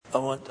I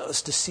want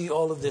us to see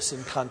all of this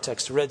in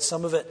context. I read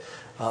some of it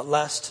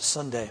last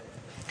Sunday.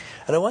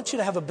 And I want you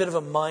to have a bit of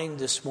a mind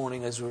this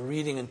morning as we're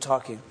reading and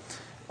talking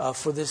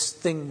for this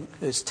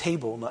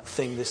table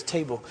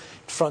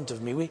in front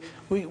of me.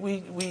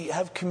 We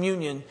have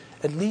communion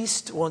at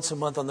least once a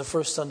month on the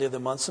first Sunday of the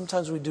month.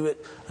 Sometimes we do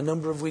it a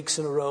number of weeks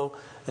in a row.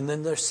 And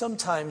then there's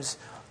sometimes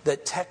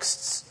that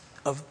texts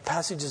of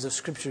passages of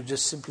Scripture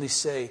just simply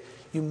say,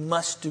 you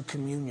must do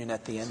communion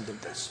at the end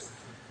of this.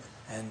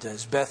 And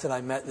as Beth and I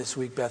met this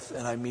week, Beth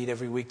and I meet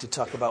every week to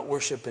talk about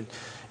worship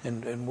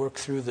and work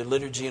through the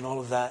liturgy and all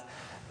of that.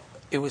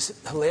 It was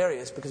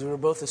hilarious because we were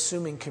both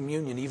assuming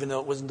communion, even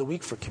though it wasn't the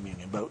week for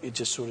communion, but it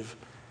just sort of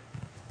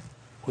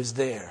was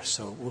there.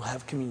 So we'll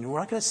have communion. We're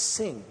not going to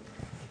sing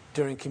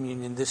during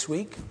communion this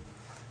week.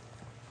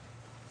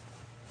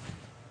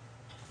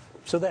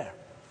 So there.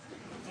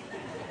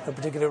 No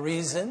particular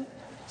reason,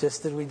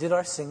 just that we did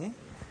our singing.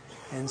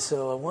 And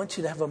so I want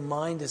you to have a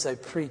mind as I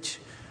preach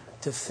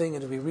to think,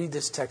 and as we read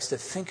this text, to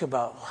think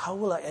about how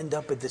will I end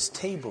up at this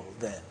table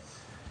then,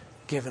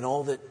 given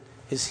all that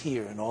is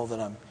here and all that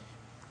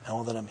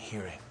I'm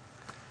hearing.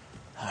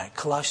 All right,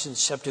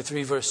 Colossians chapter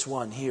 3, verse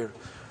 1, here,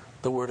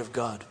 the word of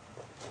God.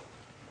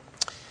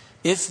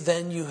 If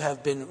then you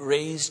have been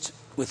raised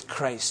with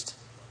Christ,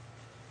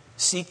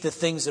 seek the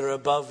things that are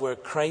above where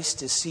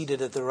Christ is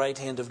seated at the right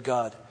hand of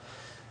God.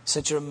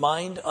 Set your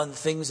mind on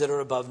things that are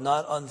above,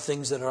 not on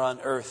things that are on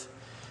earth.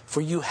 For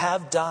you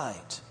have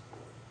died,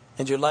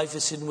 and your life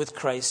is hidden with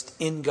Christ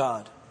in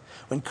God.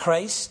 When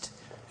Christ,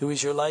 who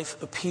is your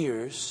life,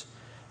 appears,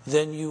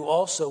 then you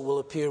also will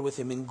appear with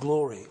him in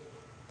glory.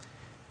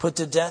 Put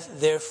to death,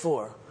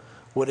 therefore,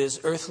 what is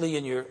earthly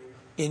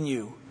in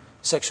you,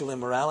 sexual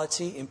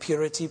immorality,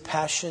 impurity,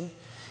 passion,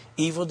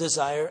 evil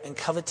desire, and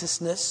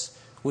covetousness,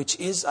 which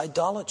is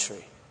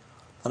idolatry.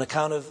 On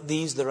account of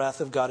these, the wrath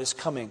of God is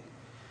coming.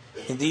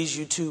 In these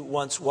you too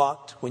once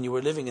walked when you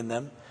were living in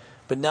them,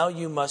 but now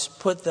you must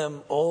put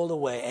them all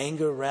away: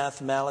 anger,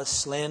 wrath, malice,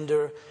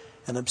 slander,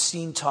 and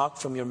obscene talk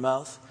from your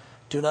mouth.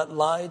 Do not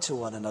lie to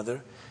one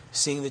another,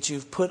 seeing that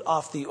you've put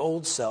off the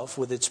old self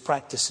with its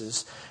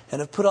practices,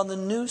 and have put on the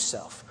new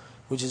self,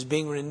 which is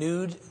being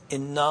renewed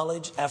in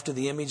knowledge after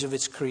the image of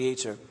its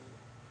Creator.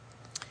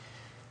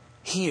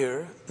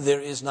 Here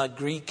there is not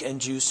Greek and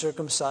Jew,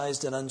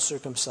 circumcised and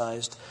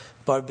uncircumcised,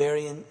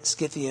 barbarian,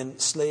 Scythian,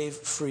 slave,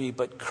 free,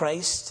 but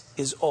Christ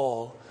is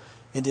all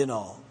and in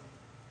all.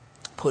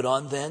 Put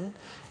on then,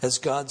 as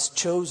God's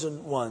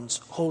chosen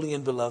ones, holy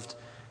and beloved,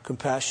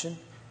 compassion,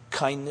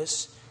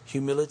 kindness,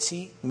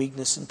 humility,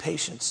 meekness, and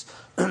patience,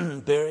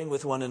 bearing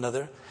with one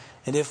another,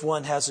 and if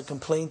one has a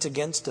complaint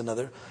against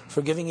another,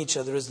 forgiving each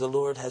other as the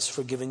Lord has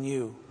forgiven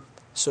you,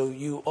 so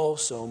you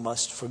also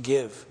must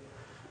forgive.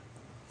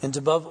 And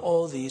above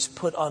all these,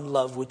 put on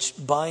love, which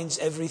binds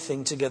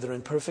everything together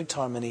in perfect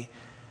harmony,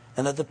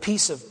 and let the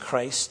peace of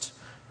Christ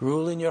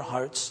rule in your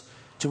hearts,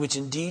 to which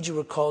indeed you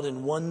were called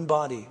in one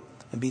body,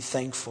 and be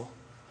thankful.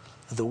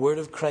 Let the word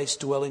of Christ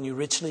dwell in you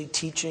richly,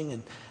 teaching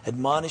and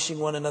admonishing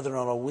one another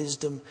on all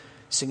wisdom,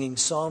 singing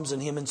psalms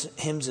and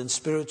hymns and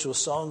spiritual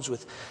songs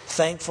with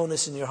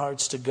thankfulness in your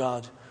hearts to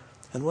God.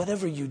 And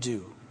whatever you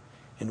do,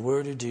 in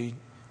word or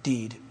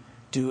deed,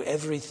 do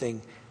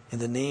everything in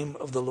the name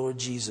of the Lord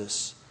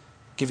Jesus,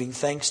 giving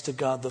thanks to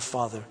God the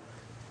Father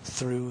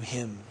through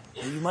him.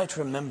 Now, you might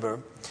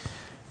remember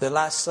that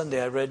last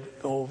Sunday I read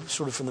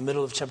sort of from the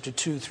middle of chapter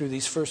 2 through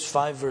these first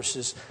 4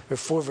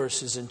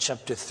 verses in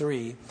chapter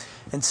 3,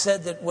 and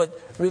said that what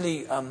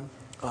really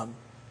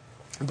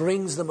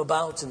brings them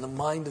about in the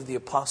mind of the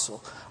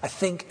apostle, I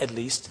think at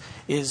least,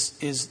 is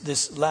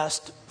this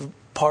last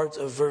part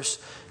of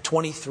verse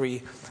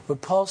 23, where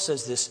Paul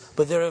says this: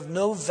 but they're of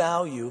no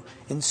value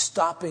in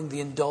stopping the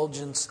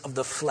indulgence of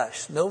the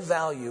flesh. No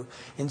value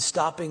in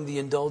stopping the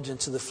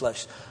indulgence of the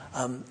flesh.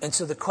 And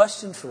so the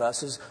question for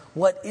us is,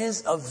 what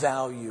is of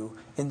value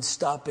in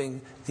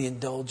stopping the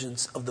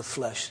indulgence of the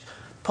flesh?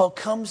 Paul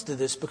comes to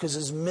this because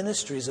his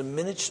ministry is a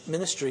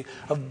ministry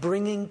of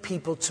bringing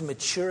people to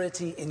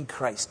maturity in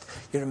Christ.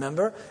 You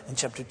remember in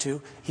chapter 2,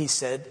 he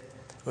said,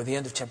 or the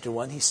end of chapter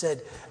 1, he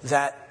said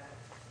that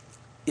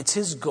it's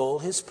his goal,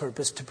 his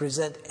purpose, to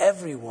present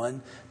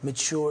everyone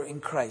mature in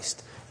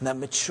Christ. And that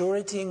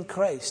maturity in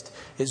Christ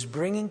is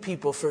bringing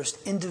people first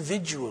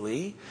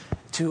individually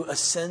to a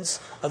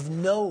sense of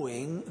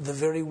knowing the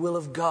very will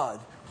of God,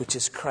 which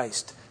is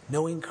Christ,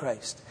 knowing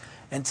Christ.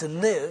 And to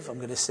live, I'm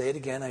going to say it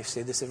again, I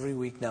say this every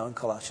week now in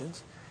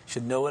Colossians. You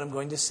should know what I'm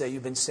going to say.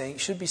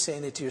 Should be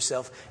saying it to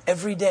yourself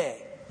every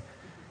day.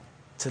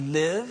 To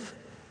live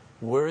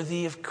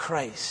worthy of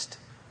Christ,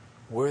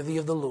 worthy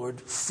of the Lord,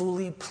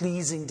 fully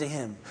pleasing to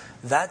him.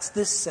 That's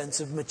this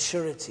sense of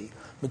maturity.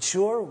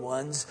 Mature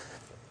ones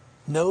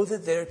know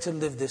that they're to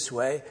live this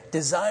way,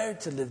 desire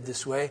to live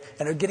this way,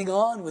 and are getting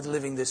on with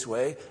living this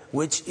way,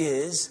 which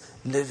is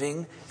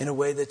living in a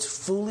way that's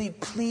fully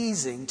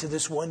pleasing to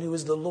this one who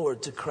is the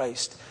Lord, to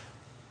Christ.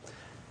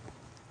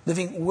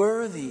 Living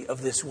worthy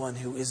of this one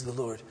who is the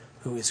Lord,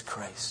 who is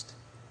Christ.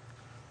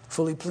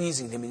 fully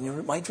pleasing to him. And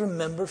you might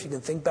remember, if you can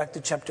think back to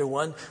chapter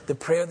 1, the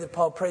prayer that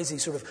Paul prays, he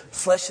sort of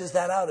fleshes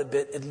that out a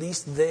bit, at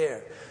least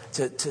there.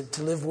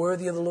 To live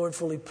worthy of the Lord,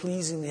 fully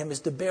pleasing to him, is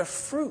to bear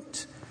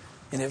fruit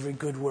in every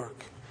good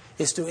work.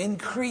 It's to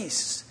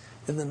increase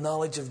in the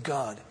knowledge of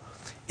God.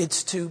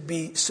 It's to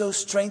be so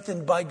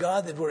strengthened by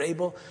God that we're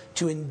able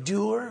to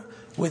endure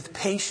with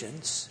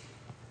patience,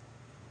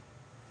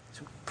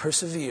 to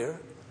persevere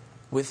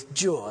with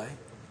joy,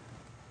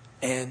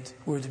 and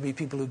we're to be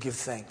people who give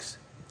thanks.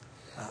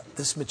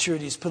 This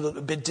maturity is put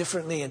a bit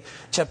differently in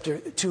chapter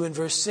 2 and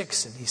verse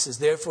 6. And he says,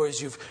 therefore,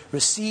 as you've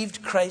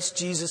received Christ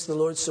Jesus the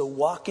Lord, so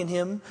walk in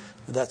him.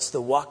 That's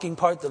the walking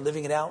part, the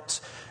living it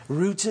out.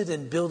 Rooted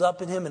and built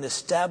up in him and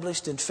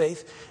established in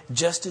faith,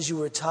 just as you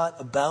were taught,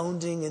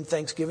 abounding in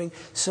thanksgiving.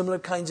 Similar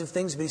kinds of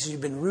things. But he says,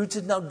 you've been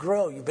rooted, now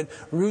grow. You've been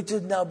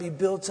rooted, now be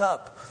built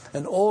up.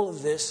 And all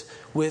of this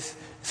with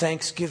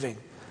thanksgiving.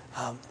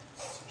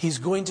 He's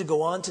going to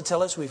go on to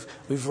tell us,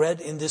 we've read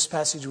in this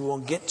passage, we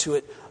won't get to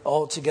it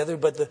all together,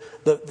 but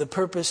the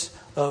purpose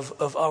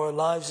of our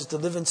lives is to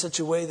live in such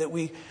a way that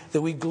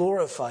we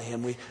glorify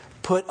him. We've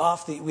put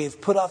off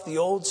the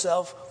old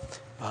self,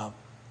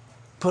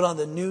 put on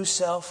the new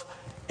self,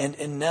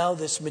 and now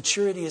this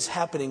maturity is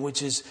happening,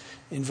 which is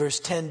in verse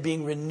 10,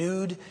 being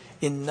renewed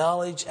in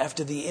knowledge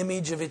after the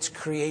image of its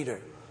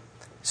creator.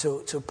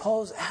 So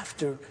Paul's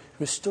after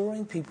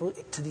restoring people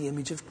to the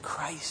image of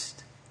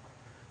Christ.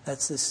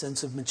 That's this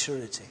sense of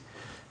maturity.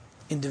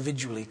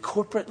 Individually.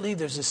 Corporately,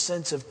 there's a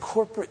sense of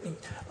corporate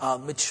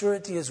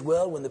maturity as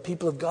well when the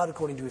people of God,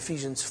 according to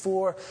Ephesians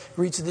 4,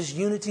 reach this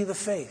unity of the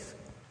faith.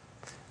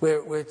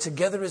 Where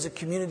together as a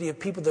community of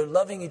people, they're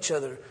loving each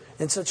other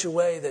in such a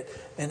way that,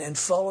 and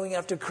following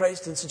after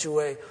Christ in such a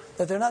way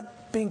that they're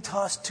not being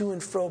tossed to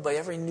and fro by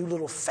every new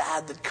little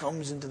fad that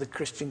comes into the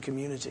Christian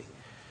community.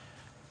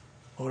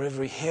 Or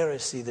every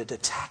heresy that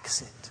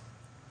attacks it.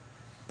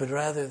 But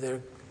rather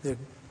they're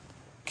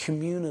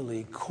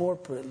communally,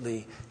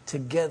 corporately,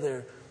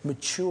 together,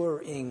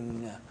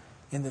 maturing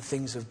in the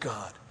things of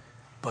God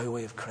by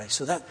way of Christ.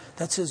 So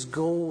that's his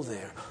goal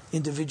there,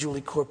 individually,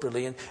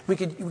 corporately. And we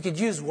could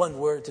use one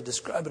word to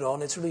describe it all,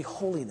 and it's really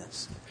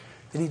holiness.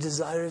 That he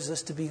desires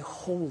us to be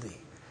holy,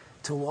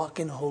 to walk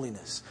in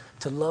holiness,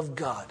 to love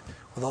God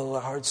with all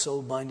our heart,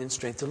 soul, mind, and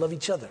strength, to love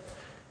each other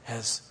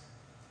as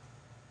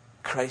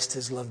Christ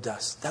has loved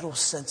us. That whole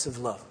sense of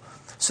love.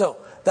 So,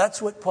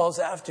 that's what Paul's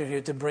after here,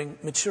 to bring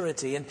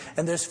maturity. And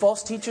there's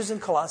false teachers in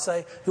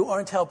Colossae who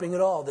aren't helping at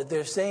all. That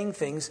they're saying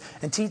things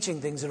and teaching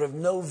things that are of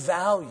no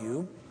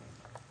value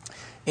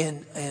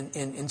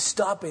in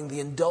stopping the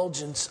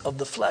indulgence of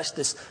the flesh.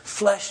 This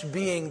flesh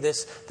being the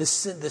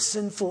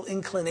sinful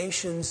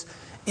inclinations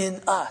in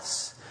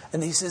us.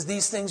 And he says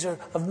these things are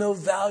of no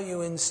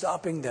value in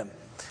stopping them.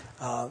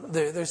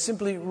 They're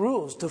simply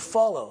rules to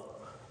follow.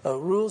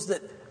 Rules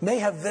that may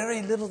have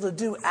very little to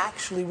do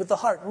actually with the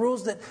heart.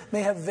 Rules that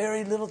may have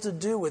very little to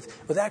do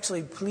with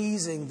actually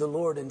pleasing the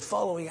Lord and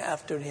following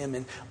after him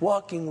and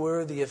walking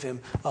worthy of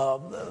him.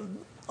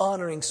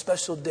 Honoring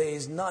special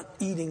days, not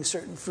eating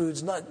certain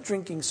foods, not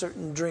drinking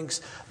certain drinks,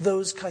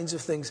 those kinds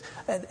of things.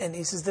 And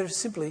he says they're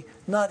simply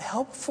not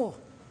helpful.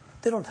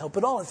 They don't help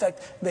at all. In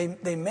fact,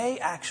 they may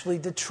actually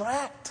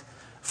detract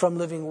from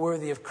living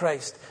worthy of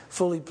Christ,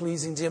 fully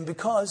pleasing to him,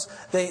 because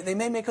they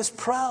may make us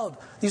proud.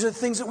 These are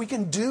things that we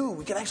can do.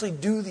 We can actually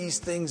do these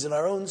things in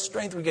our own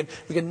strength. We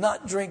can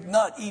not drink,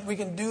 not eat. We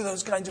can do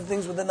those kinds of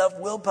things with enough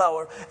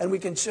willpower, and we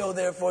can show,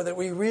 therefore, that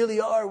we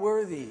really are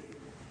worthy,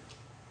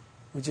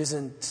 which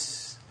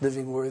isn't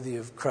living worthy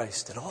of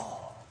Christ at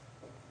all.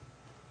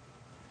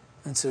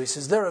 And so he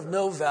says they're of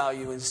no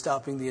value in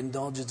stopping the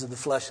indulgence of the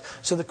flesh.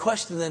 So the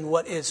question then,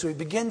 what is? So he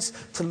begins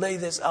to lay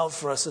this out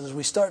for us. And as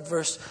we start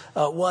verse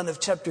 1 of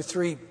chapter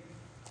 3,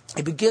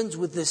 he begins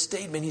with this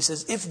statement. He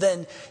says, if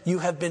then you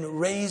have been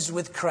raised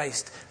with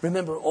Christ.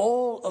 Remember,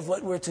 all of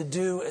what we're to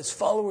do as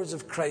followers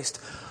of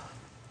Christ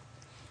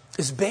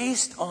is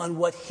based on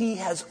what he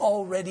has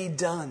already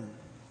done.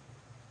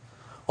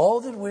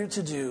 All that we're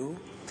to do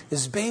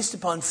is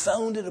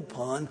founded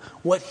upon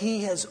what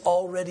he has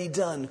already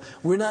done.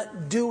 We're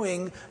not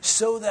doing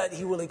so that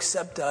he will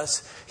accept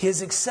us. He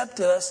has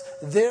accepted us,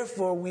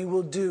 therefore we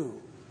will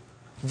do.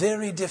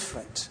 Very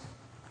different.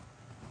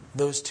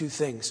 Those two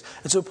things.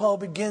 And so Paul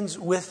begins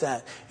with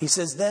that. He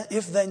says that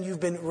if then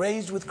you've been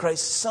raised with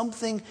Christ,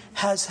 something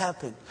has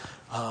happened.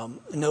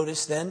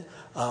 Notice then,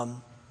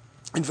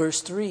 in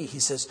verse 3, he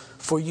says,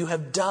 for you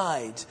have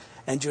died,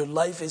 and your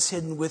life is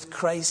hidden with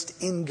Christ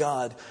in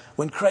God.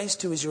 When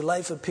Christ, who is your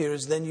life,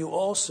 appears, then you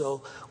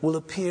also will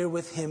appear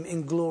with him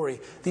in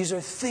glory. These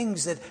are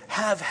things that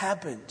have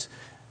happened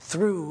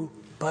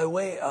by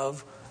way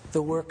of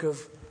the work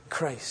of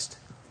Christ.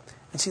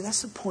 And see,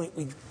 that's the point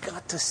we've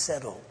got to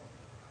settle.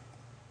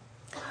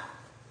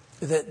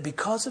 That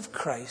because of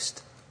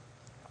Christ,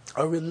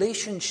 our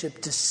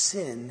relationship to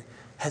sin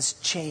has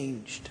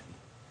changed.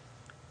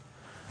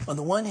 On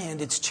the one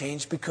hand, it's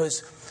changed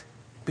because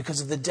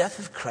of the death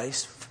of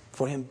Christ,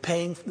 for him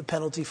paying the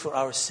penalty for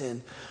our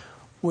sin,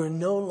 we're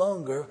no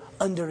longer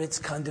under its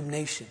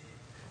condemnation.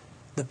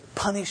 The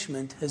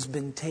punishment has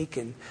been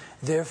taken.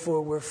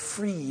 Therefore, we're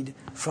freed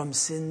from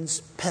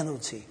sin's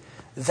penalty.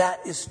 That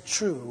is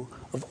true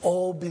of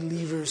all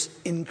believers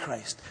in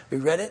Christ. We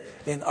read it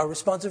in our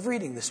responsive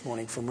reading this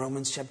morning from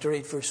Romans chapter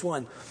 8, verse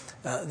 1.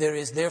 There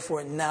is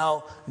therefore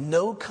now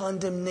no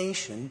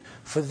condemnation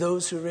for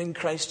those who are in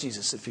Christ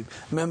Jesus. If you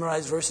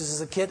memorized verses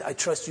as a kid, I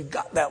trust you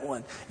got that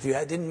one. If you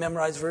didn't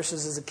memorize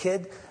verses as a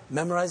kid,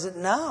 memorize it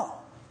now.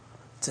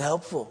 It's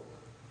helpful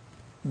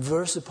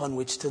verse upon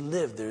which to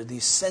live. There are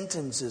these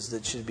sentences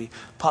that should be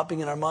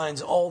popping in our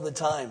minds all the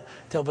time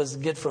to help us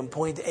get from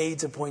point A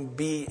to point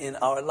B in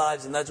our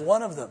lives. And that's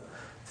one of them.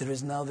 There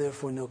is now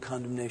therefore no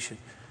condemnation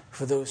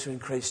for those who are in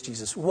Christ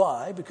Jesus.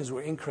 Why? Because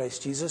we're in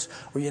Christ Jesus.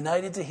 We're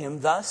united to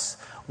Him. Thus,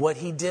 what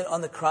He did on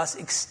the cross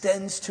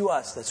extends to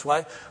us. That's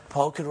why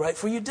Paul could write,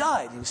 "For you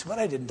died." And you say, "But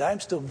I didn't die. I'm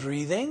still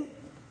breathing."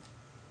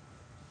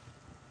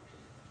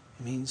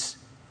 It means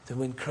that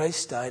when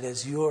Christ died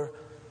as your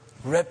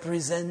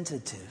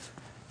representative,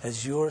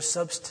 as your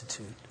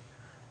substitute,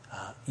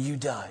 you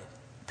died.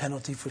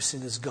 Penalty for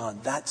sin is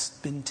gone. That's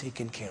been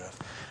taken care of.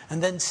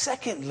 And then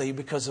secondly,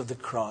 because of the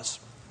cross,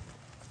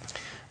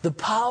 the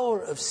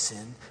power of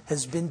sin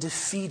has been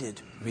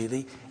defeated,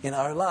 really, in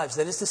our lives.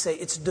 That is to say,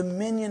 its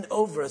dominion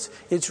over us,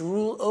 its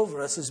rule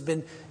over us has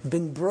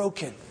been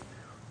broken.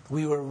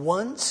 We were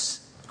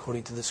once,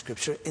 according to the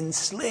Scripture,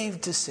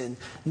 enslaved to sin.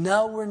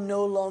 Now we're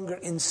no longer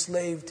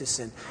enslaved to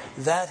sin.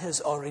 That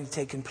has already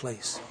taken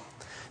place.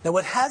 Now,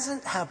 what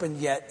hasn't happened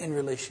yet in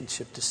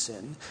relationship to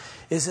sin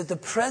is that the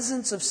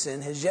presence of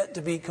sin has yet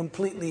to be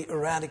completely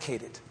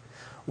eradicated.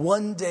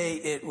 One day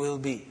it will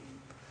be.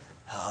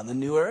 On the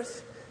new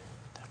earth,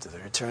 after the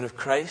return of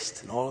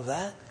Christ and all of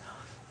that,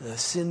 the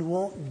sin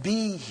won't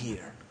be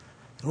here.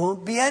 It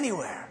won't be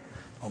anywhere.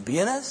 It won't be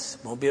in us.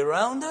 It won't be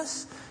around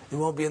us. It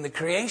won't be in the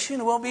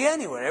creation. It won't be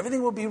anywhere.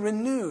 Everything will be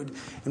renewed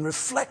and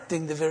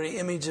reflecting the very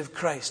image of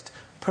Christ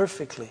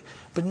perfectly.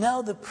 But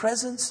now the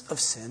presence of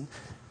sin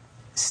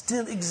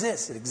still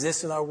exists. It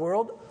exists in our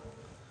world.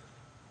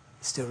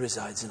 It still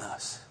resides in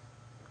us.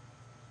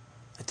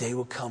 A day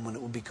will come when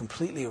it will be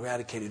completely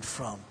eradicated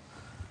from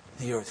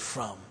the earth,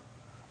 from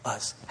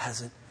us.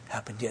 Hasn't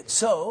happened yet.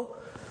 So,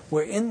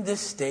 we're in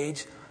this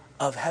stage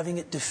of having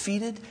it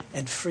defeated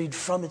and freed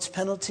from its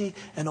penalty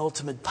and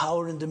ultimate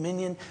power and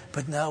dominion,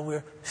 but now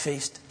we're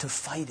faced to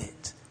fight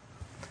it.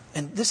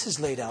 And this is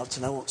laid out,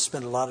 and I won't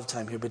spend a lot of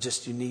time here, but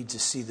just you need to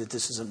see that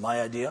this isn't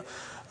my idea.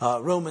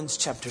 Romans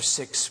chapter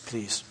 6,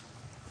 please.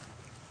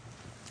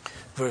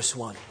 Verse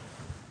 1.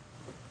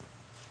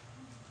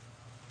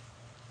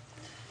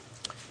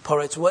 Paul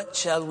writes, "What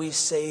shall we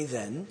say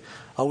then?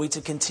 Are we to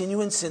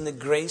continue in sin that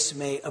grace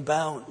may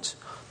abound?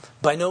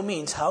 By no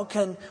means. How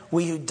can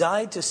we who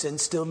died to sin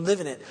still live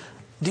in it?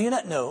 Do you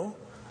not know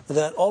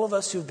that all of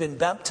us who've been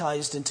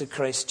baptized into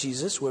Christ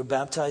Jesus were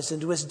baptized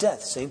into His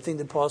death?" Same thing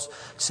that Paul's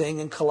saying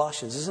in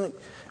Colossians. Isn't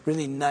it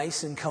really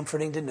nice and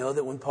comforting to know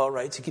that when Paul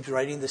writes, he keeps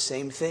writing the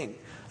same thing?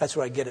 That's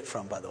where I get it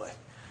from, by the way.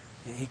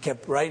 He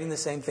kept writing the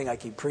same thing. I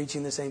keep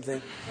preaching the same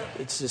thing.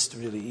 It's just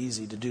really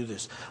easy to do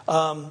this.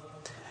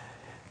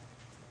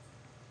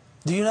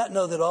 Do you not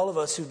know that all of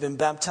us who've been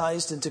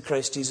baptized into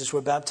Christ Jesus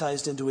were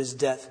baptized into His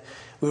death?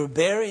 We were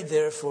buried,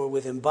 therefore,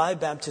 with Him by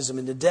baptism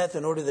into death,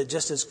 in order that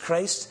just as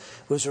Christ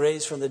was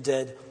raised from the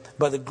dead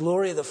by the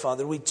glory of the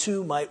Father, we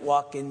too might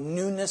walk in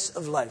newness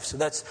of life. So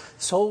that's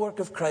the whole work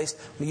of Christ.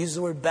 We use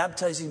the word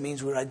baptizing,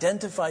 means we're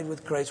identified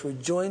with Christ. We're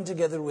joined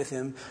together with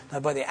Him. Now,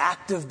 by the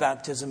act of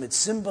baptism, it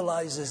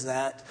symbolizes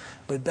that.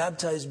 But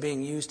baptized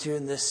being used here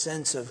in this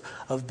sense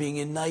of being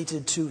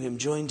united to Him,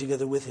 joined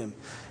together with Him.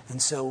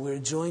 And so we're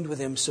joined with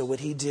Him. So what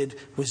He did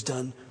was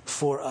done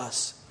for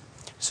us,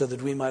 so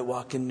that we might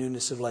walk in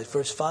newness of life.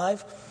 Verse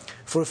 5.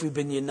 "For if we've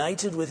been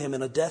united with Him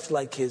in a death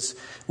like His,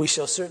 we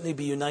shall certainly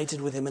be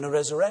united with Him in a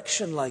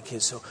resurrection like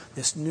His." So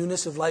this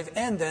newness of life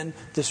and then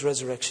this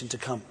resurrection to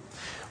come.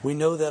 "We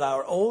know that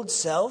our old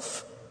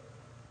self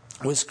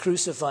was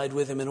crucified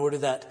with Him in order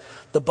that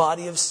the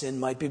body of sin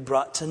might be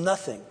brought to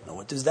nothing." Now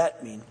what does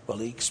that mean? Well,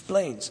 he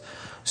explains.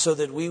 "So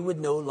that we would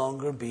no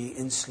longer be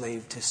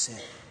enslaved to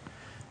sin."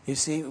 You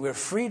see, we're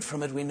freed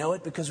from it. We know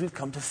it because we've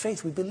come to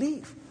faith. We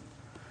believe.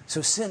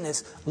 So sin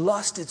has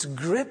lost its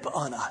grip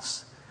on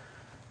us.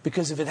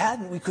 Because if it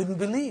hadn't, we couldn't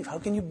believe. How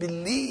can you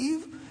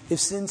believe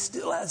if sin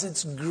still has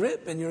its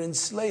grip and you're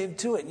enslaved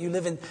to it? You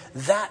live in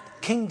that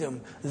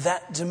kingdom,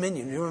 that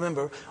dominion. You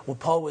remember what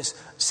Paul was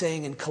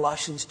saying in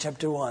Colossians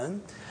chapter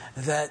 1,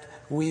 that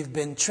we've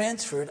been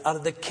transferred out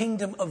of the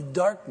kingdom of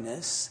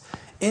darkness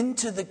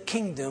into the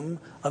kingdom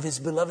of His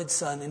beloved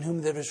Son, in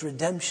whom there is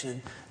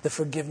redemption, the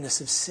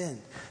forgiveness of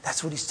sin.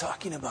 That's what he's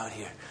talking about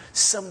here.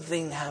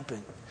 Something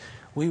happened.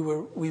 We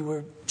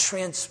were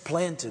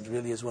transplanted,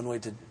 really is one way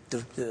to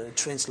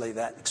translate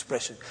that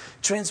expression.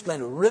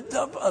 Transplanted, ripped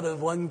up out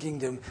of one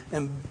kingdom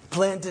and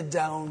planted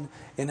down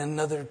in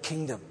another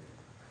kingdom.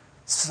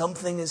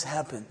 Something has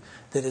happened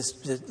that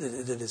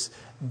has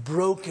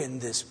broken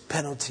this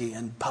penalty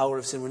and power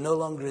of sin. We're no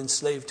longer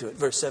enslaved to it.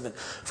 Verse 7.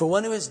 For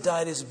one who has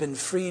died has been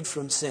freed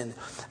from sin.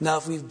 Now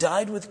if we've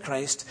died with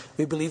Christ,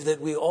 we believe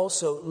that we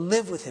also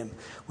live with him.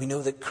 We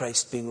know that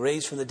Christ, being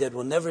raised from the dead,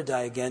 will never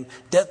die again.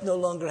 Death no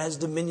longer has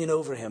dominion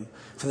over him.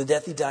 For the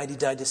death he died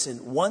to sin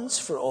once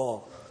for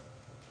all.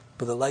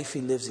 But the life he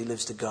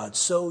lives to God.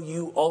 So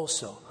you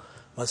also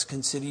must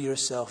consider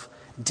yourself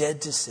dead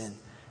to sin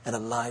and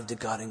alive to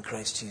God in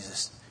Christ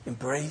Jesus.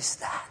 Embrace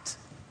that.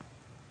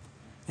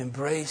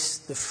 Embrace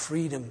the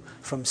freedom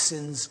from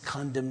sin's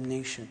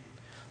condemnation.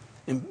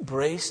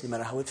 Embrace, no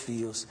matter how it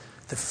feels,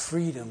 the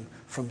freedom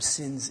from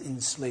sin's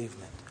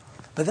enslavement.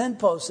 But then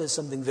Paul says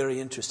something very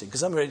interesting,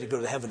 because I'm ready to go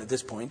to heaven at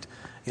this point,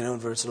 in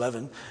verse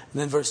 11. And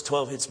then verse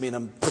 12 hits me and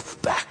I'm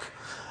back.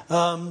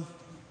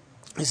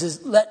 He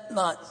says, let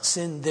not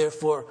sin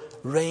therefore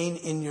reign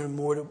in your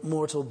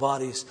mortal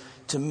bodies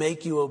to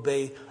make you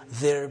obey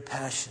their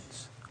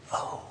passions.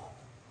 Oh,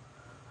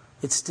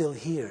 it's still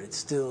here. It's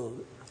still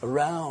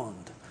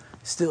around.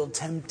 Still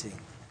tempting.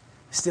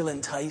 Still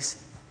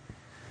enticing.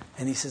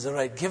 And he says, all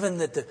right, given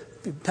that the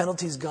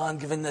penalty's gone,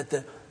 given that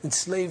the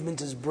enslavement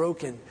is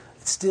broken,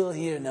 it's still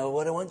here. Now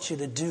what I want you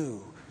to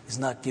do is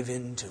not give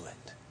in to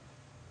it.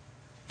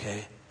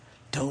 Okay?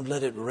 Don't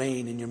let it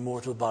reign in your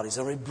mortal bodies. It's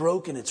already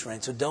broken its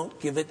reign. So don't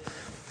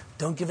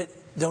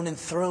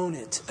enthrone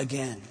it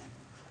again.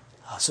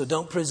 So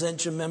don't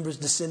present your members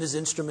to sin as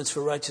instruments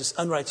for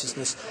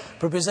unrighteousness,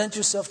 but present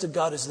yourself to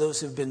God as those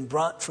who have been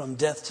brought from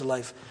death to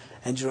life,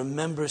 and your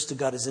members to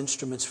God as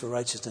instruments for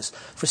righteousness.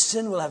 For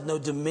sin will have no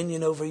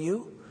dominion over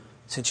you,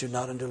 since you're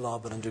not under law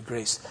but under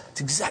grace.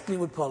 It's exactly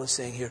what Paul is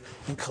saying here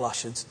in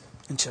Colossians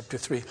in chapter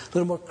 3. A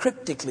little more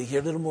cryptically here,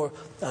 a little more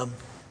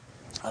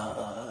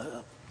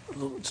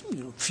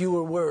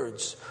fewer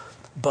words,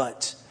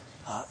 but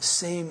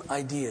same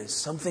ideas.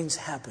 Something's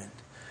happened.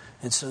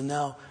 And so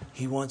now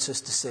he wants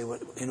us to say,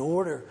 in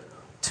order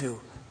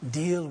to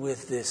deal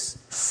with this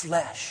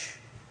flesh,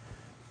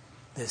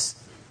 this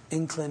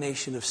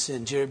inclination of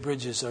sin. Jerry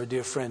Bridges, our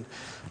dear friend,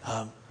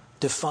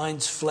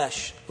 defines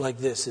flesh like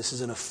this. This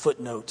is in a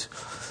footnote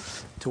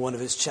to one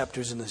of his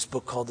chapters in this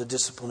book called The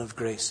Discipline of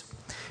Grace.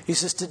 He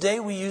says, today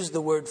we use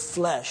the word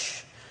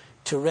flesh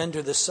to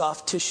render the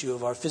soft tissue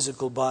of our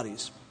physical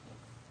bodies.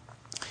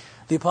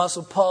 The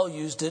Apostle Paul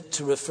used it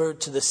to refer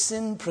to the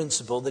sin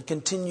principle that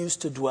continues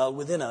to dwell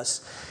within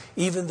us,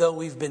 even though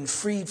we've been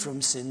freed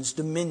from sin's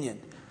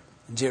dominion.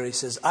 And Jerry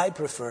says, I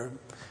prefer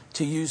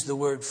to use the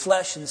word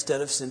flesh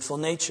instead of sinful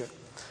nature,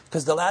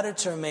 because the latter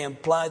term may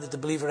imply that the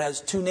believer has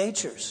two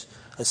natures,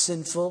 a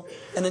sinful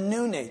and a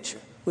new nature.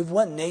 We've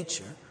one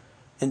nature,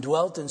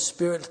 indwelt and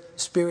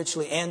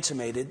spiritually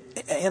animated,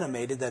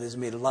 that is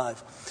made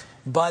alive,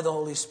 by the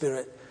Holy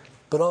Spirit,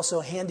 but also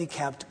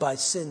handicapped by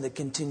sin that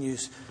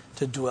continues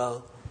to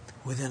dwell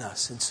within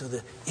us. And so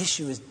the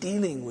issue is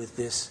dealing with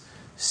this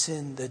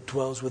sin that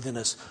dwells within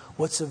us.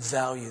 What's of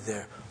value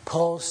there?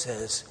 Paul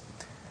says,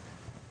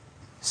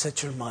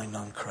 set your mind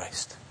on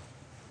Christ.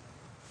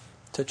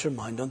 Set your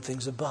mind on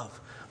things above.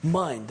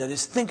 Mind, that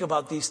is, think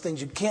about these things.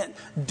 You can't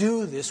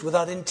do this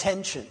without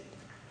intention.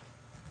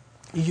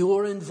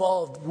 You're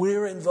involved.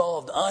 We're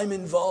involved. I'm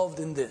involved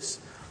in this.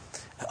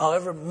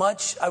 However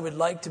much I would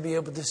like to be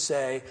able to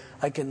say,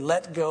 I can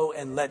let go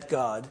and let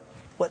God,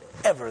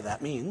 whatever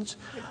that means,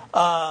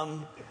 I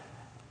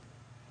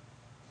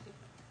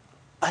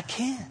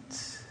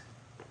can't.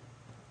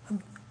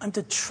 I'm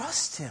to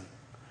trust Him.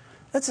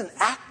 That's an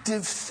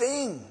active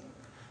thing,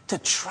 to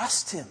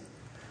trust Him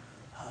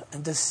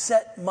and to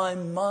set my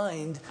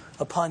mind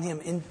upon Him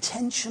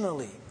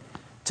intentionally,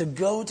 to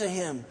go to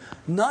Him,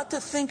 not to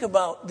think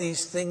about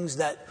these things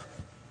that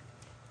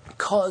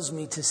cause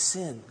me to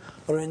sin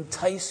or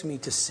entice me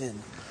to sin.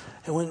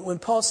 And when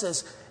Paul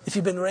says, if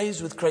you've been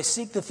raised with Christ,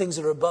 seek the things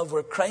that are above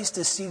where Christ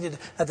is seated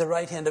at the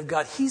right hand of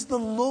God. He's the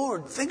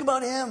Lord. Think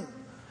about Him.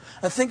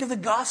 And think of the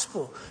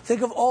gospel.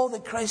 Think of all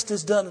that Christ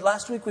has done.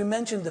 Last week we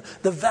mentioned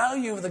the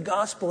value of the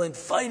gospel in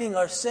fighting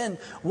our sin.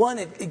 One,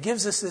 it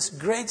gives us this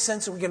great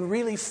sense that we can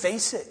really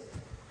face it.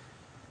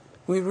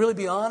 We really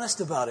be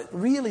honest about it.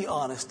 Really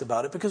honest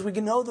about it. Because we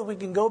can know that we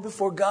can go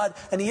before God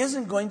and He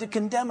isn't going to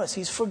condemn us.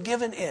 He's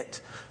forgiven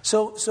it.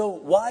 So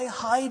why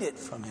hide it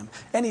from Him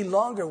any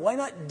longer? Why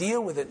not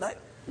deal with it? Not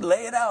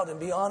lay it out and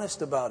be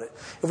honest about it.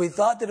 If we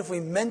thought that if we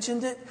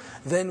mentioned it,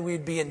 then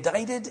we'd be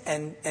indicted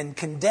and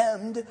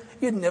condemned,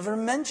 you'd never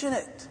mention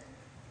it.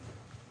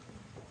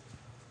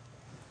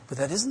 But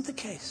that isn't the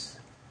case.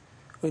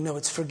 We know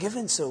it's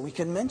forgiven, so we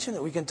can mention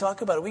it. We can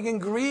talk about it. We can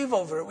grieve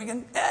over it. We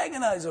can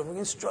agonize over it. We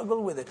can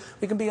struggle with it.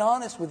 We can be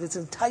honest with its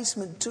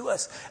enticement to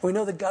us. And we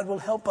know that God will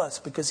help us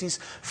because He's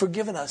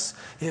forgiven us.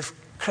 If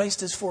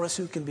Christ is for us,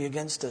 who can be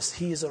against us?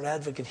 He is our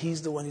advocate.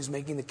 He's the one who's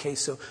making the case.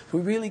 So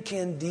we really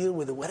can deal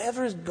with it.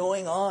 Whatever is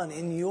going on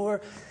in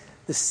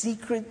the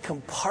secret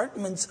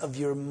compartments of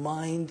your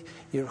mind,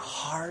 your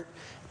heart,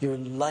 Your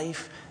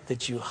life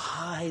that you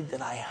hide,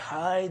 that I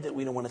hide, that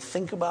we don't want to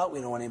think about, we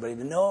don't want anybody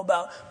to know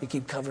about. We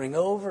keep covering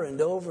over and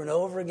over and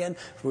over again.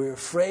 We're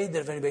afraid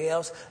that if anybody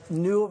else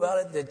knew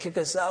about it, they'd kick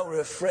us out. We're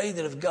afraid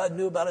that if God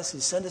knew about us,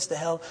 he'd send us to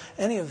hell.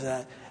 Any of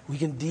that, we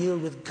can deal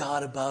with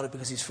God about it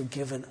because he's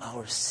forgiven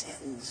our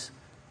sins.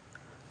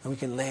 And we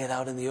can lay it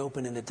out in the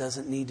open, and it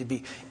doesn't need to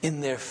be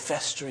in there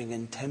festering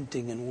and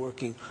tempting and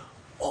working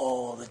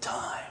all the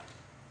time.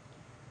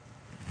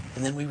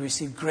 And then we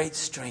receive great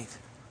strength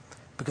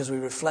because we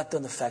reflect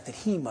on the fact that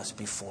he must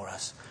be for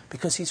us,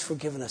 because he's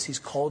forgiven us, he's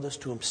called us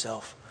to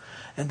himself.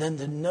 And then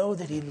to know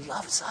that he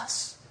loves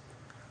us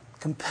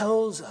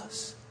compels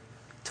us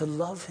to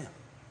love him.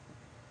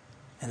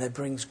 And that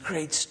brings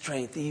great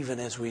strength even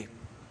as we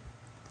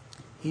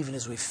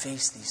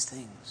face these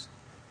things.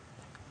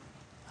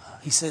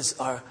 He says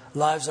our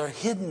lives are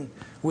hidden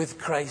with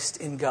Christ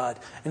in God.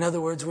 In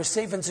other words, we're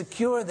safe and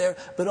secure there,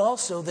 but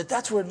also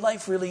that's where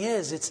life really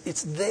is.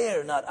 It's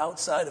there, not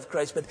outside of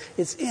Christ, but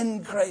it's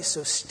in Christ.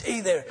 So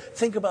stay there.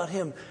 Think about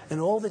him and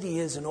all that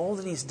he is and all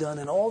that he's done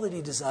and all that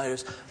he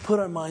desires. Put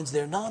our minds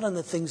there, not on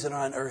the things that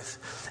are on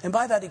earth. And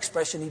by that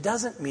expression, he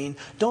doesn't mean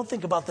don't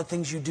think about the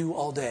things you do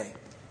all day.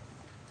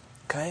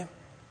 Okay?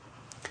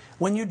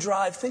 When you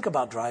drive, think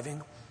about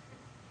driving.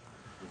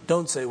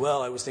 Don't say,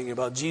 well, I was thinking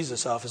about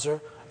Jesus,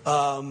 officer.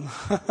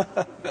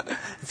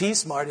 If he's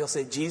smart, he'll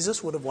say,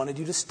 Jesus would have wanted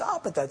you to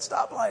stop at that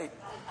stoplight.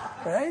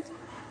 Right?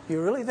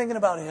 You're really thinking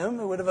about him.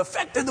 It would have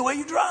affected the way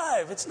you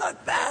drive. It's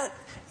not that.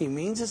 He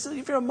means,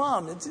 if you're a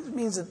mom, it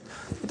means that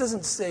it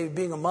doesn't say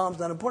being a mom's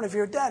not important. If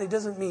you're a dad, it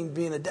doesn't mean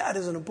being a dad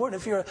isn't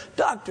important. If you're a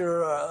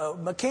doctor or a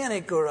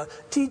mechanic or a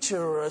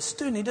teacher or a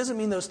student, he doesn't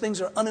mean those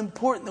things are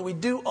unimportant that we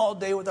do all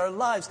day with our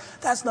lives.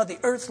 That's not the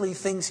earthly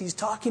things he's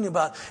talking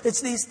about.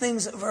 It's these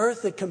things of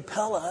earth that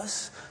compel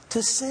us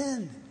to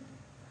sin.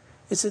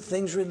 It's the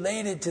things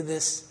related to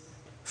this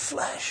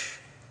flesh,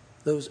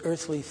 those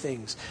earthly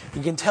things.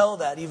 You can tell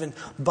that even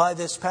by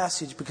this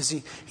passage because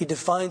he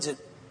defines it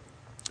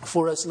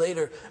for us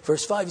later.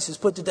 Verse 5, he says,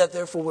 put to death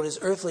therefore what is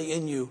earthly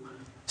in you,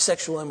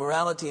 sexual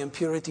immorality,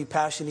 impurity,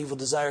 passion, evil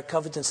desire,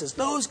 covetousness,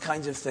 those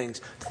kinds of things.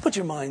 Don't put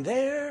your mind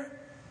there.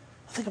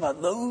 Think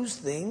about those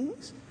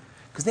things.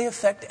 Because they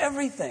affect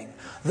everything.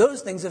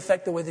 Those things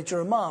affect the way that you're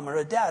a mom or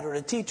a dad or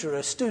a teacher or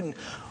a student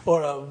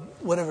or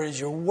whatever it is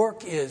your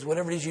work is,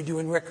 whatever it is you do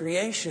in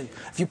recreation.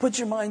 If you put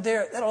your mind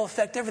there, that'll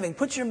affect everything.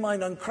 Put your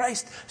mind on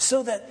Christ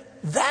so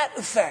that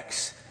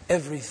affects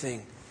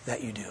everything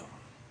that you do.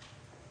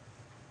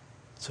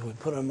 So we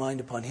put our mind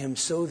upon him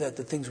so that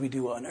the things we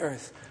do on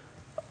earth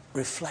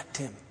reflect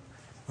him,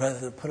 rather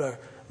than put our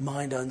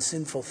mind on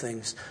sinful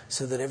things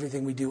so that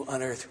everything we do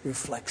on earth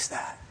reflects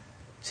that.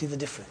 See the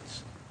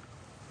difference?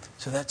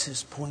 So that's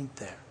his point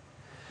there.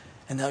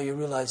 And now you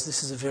realize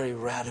this is a very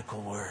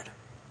radical word.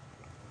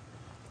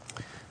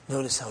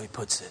 Notice how he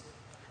puts it.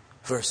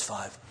 Verse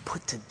 5,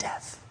 put to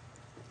death,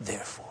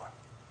 therefore.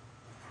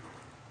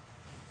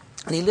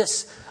 And he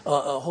lists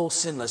a whole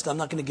sin list. I'm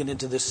not going to get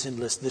into this sin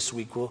list this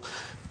week. We'll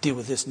deal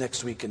with this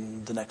next week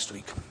and the next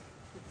week.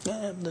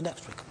 The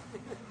next week.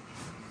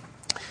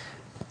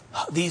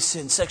 These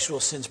sins,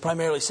 sexual sins,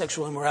 primarily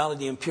sexual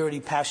immorality,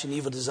 impurity, passion,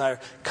 evil desire,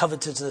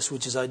 covetousness,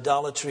 which is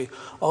idolatry,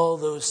 all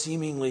those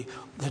seemingly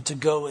to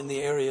go in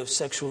the area of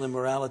sexual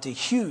immorality,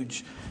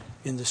 huge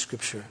in the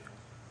scripture.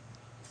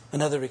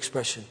 Another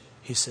expression,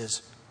 he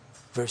says,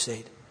 verse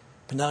 8,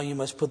 but now you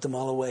must put them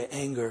all away,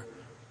 anger,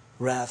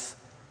 wrath,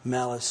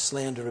 malice,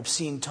 slander,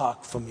 obscene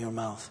talk from your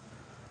mouth.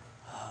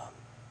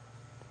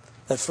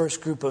 That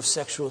first group of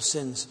sexual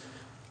sins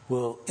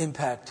will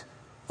impact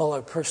all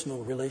our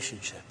personal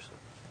relationships.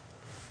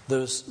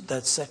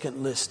 That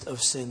second list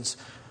of sins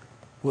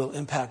will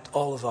impact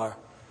all of our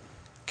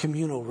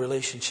communal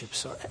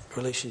relationships, our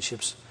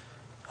relationships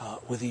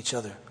with each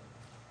other.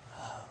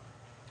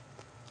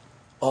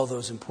 All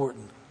those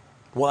important.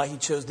 Why he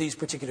chose these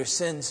particular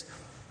sins?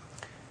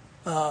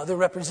 They're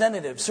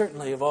representative,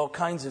 certainly, of all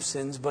kinds of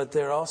sins, but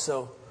they're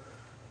also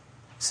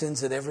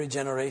sins that every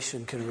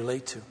generation can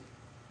relate to.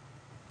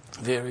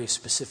 Very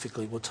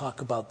specifically, we'll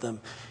talk about them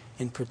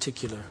in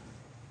particular.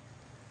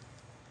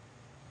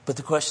 But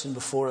the question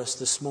before us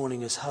this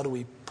morning is, how do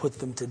we put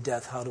them to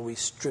death? How do we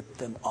strip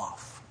them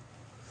off?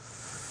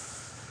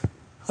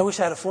 I wish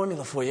I had a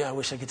formula for you. I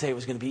wish I could tell you it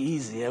was going to be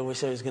easy. I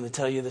wish I was going to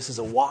tell you this is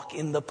a walk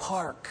in the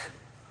park.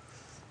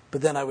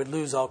 But then I would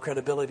lose all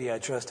credibility, I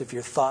trust, if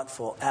you're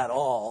thoughtful at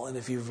all, and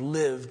if you've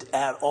lived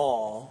at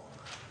all,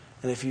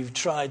 and if you've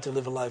tried to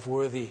live a life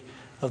worthy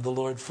of the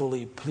Lord,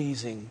 fully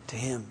pleasing to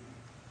him.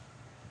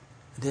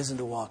 It isn't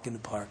a walk in the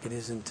park. It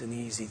isn't an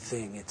easy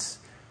thing. It's,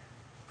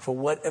 for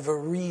whatever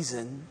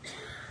reason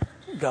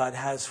God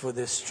has for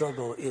this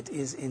struggle, it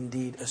is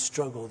indeed a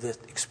struggle. The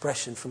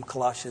expression from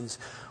Colossians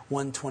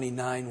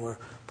 1:29 where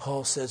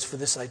Paul says, for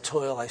this I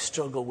toil, I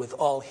struggle with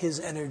all his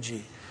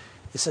energy,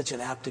 is such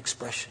an apt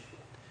expression.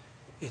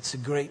 It's a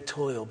great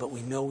toil, but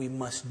we know we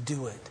must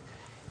do it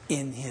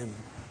in him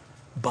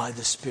by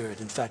the Spirit.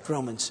 In fact,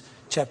 Romans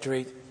chapter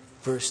 8,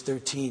 verse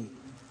 13,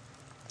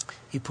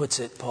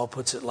 Paul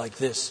puts it like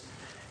this.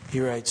 He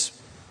writes,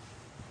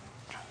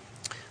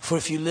 For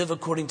if you live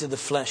according to the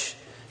flesh,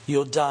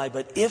 you'll die.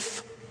 But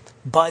if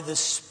by the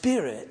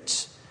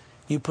Spirit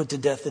you put to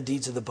death the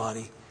deeds of the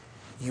body,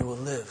 you will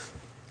live.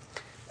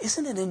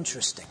 Isn't it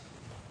interesting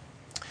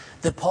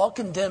that Paul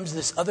condemns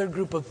this other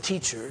group of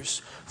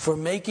teachers for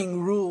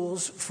making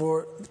rules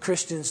for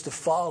Christians to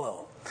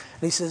follow?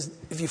 And he says,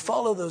 if you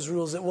follow those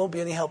rules, it won't be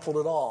any helpful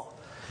at all.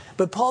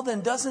 But Paul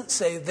then doesn't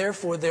say,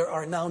 therefore, there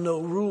are now no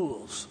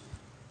rules.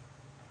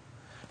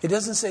 He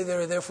doesn't say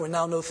there are therefore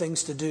now no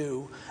things to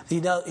do.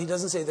 He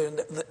doesn't say there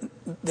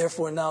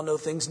therefore now no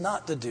things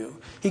not to do.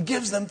 He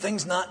gives them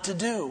things not to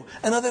do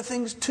and other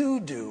things to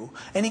do.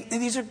 And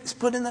these are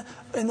put in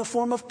the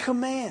form of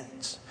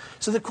commands.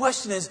 So the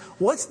question is,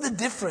 what's the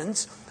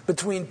difference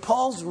between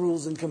Paul's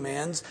rules and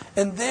commands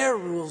and their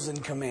rules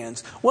and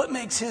commands? What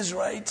makes his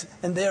right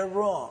and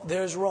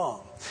theirs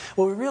wrong?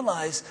 Well, we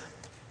realize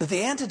that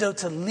the antidote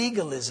to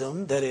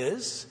legalism, that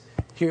is,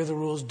 here are the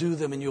rules, do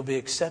them and you'll be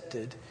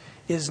accepted,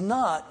 is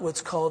not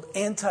what's called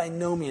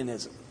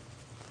antinomianism.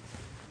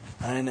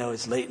 I know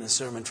it's late in the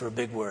sermon for a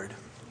big word,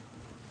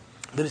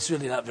 but it's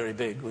really not very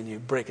big when you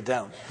break it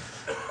down.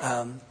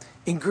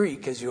 In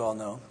Greek, as you all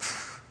know,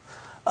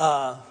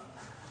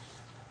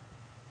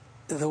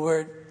 the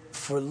word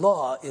for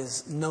law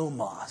is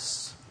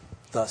nomos,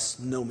 thus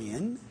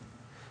nomian,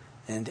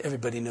 and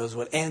everybody knows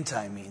what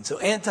anti means. So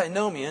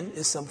antinomian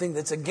is something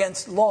that's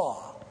against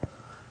law.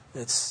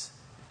 It's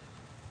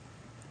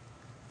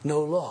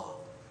no law.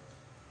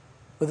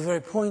 But the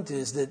very point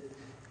is that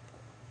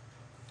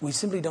we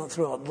simply don't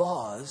throw out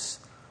laws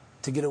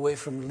to get away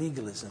from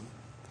legalism.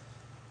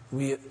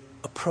 We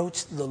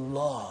approach the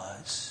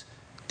laws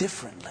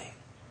differently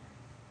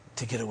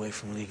to get away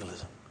from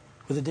legalism,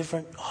 with a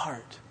different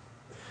heart.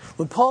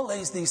 When Paul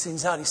lays these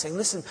things out, he's saying,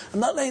 listen, I'm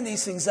not laying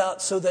these things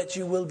out so that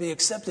you will be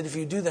accepted if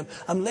you do them.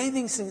 I'm laying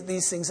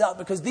these things out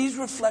because these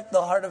reflect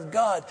the heart of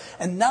God.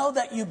 And now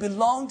that you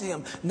belong to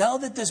Him, now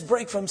that this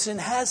break from sin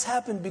has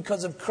happened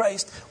because of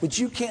Christ, which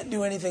you can't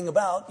do anything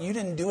about, you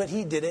didn't do it,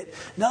 He did it.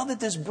 Now that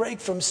this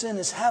break from sin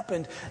has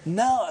happened,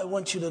 now I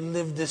want you to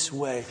live this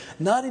way.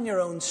 Not in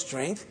your own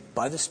strength,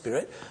 by the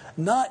Spirit,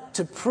 not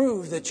to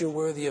prove that you're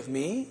worthy of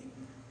me,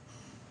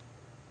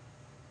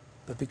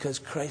 but because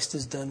Christ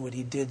has done what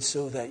He did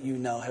so that you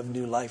now have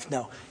new life.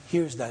 Now,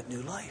 here's that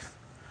new life.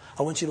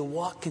 I want you to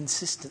walk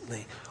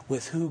consistently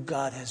with who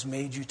God has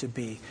made you to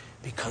be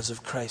because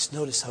of Christ.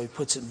 Notice how he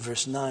puts it in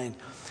verse 9.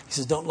 He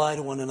says, don't lie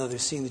to one another,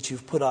 seeing that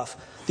you've put off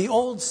the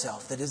old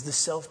self, that is the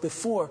self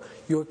before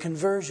your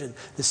conversion,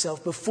 the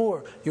self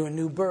before your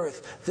new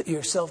birth,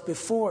 your self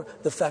before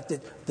the fact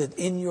that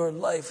in your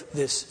life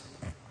this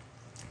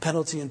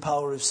penalty and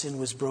power of sin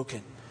was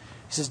broken.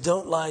 He says,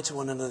 don't lie to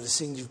one another,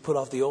 seeing you've put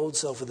off the old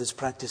self with its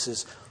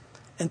practices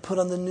and put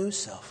on the new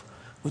self,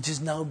 which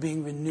is now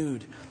being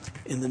renewed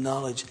in the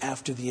knowledge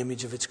after the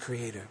image of its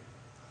creator.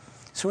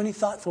 So any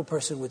thoughtful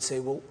person would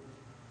say, well,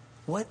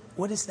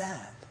 what is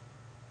that?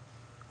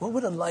 What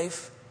would a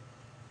life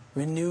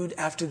renewed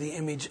after the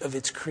image of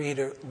its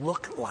creator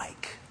look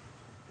like?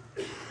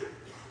 That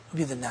would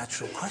be the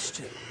natural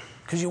question.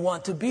 Because you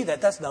want to be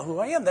that. That's not who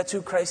I am. That's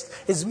who Christ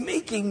is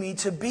making me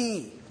to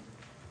be.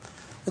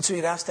 And so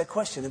you'd ask that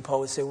question, and Paul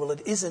would say, well,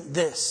 it isn't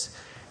this.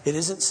 It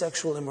isn't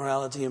sexual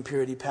immorality,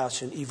 impurity,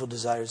 passion, evil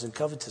desires, and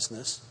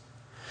covetousness.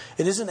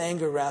 It isn't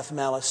anger, wrath,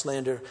 malice,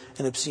 slander,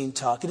 and obscene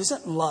talk. It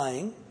isn't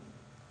lying,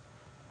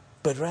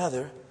 but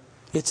rather,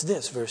 it's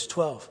this, verse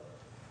 12.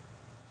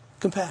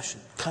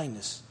 Compassion,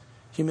 kindness,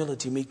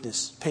 humility,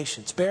 meekness,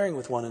 patience, bearing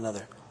with one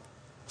another,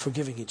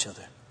 forgiving each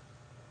other,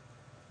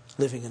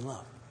 living in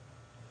love.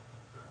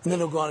 And then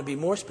he'll go on to be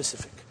more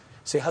specific.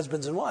 Say,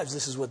 husbands and wives,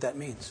 this is what that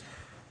means.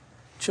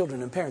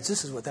 Children and parents,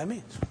 this is what that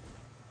means.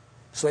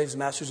 Slaves,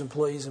 masters,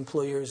 employees,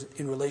 employers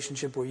in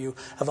relationship where you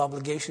have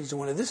obligations to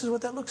one another. This is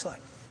what that looks like.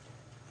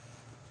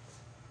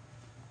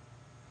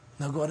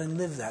 Now go out and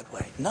live that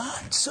way.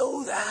 Not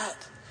so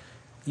that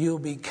you'll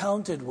be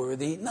counted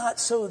worthy, not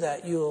so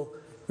that you'll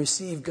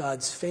receive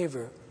God's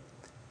favor,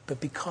 but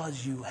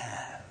because you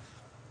have.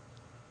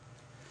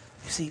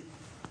 You see,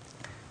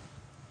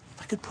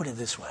 if I could put it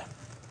this way,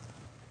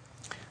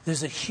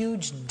 there's a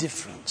huge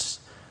difference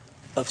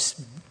of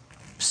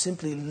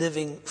simply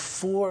living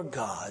for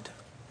God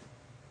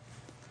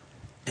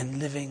and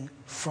living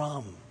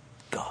from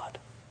God.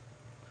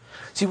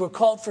 See, we're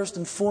called first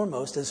and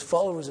foremost as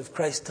followers of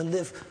Christ to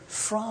live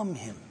from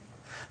Him.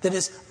 That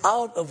is,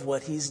 out of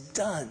what He's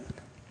done.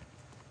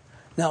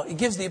 Now, it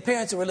gives the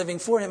appearance that we're living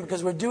for Him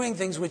because we're doing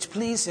things which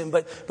please Him,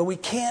 but we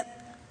can't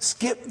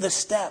skip the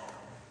step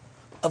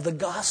of the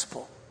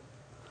gospel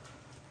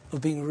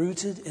of being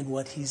rooted in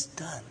what He's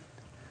done.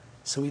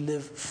 So we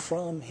live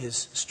from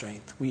His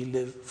strength. We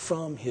live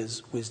from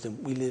His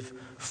wisdom. We live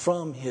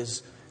from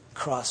His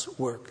cross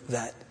work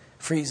that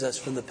frees us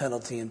from the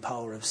penalty and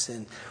power of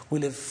sin. We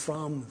live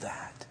from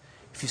that.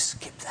 If you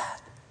skip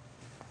that,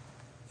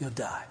 you'll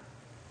die.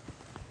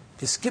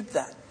 If you skip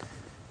that,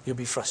 you'll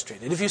be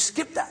frustrated. If you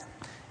skip that,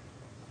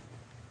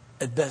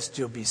 at best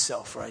you'll be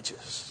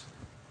self-righteous.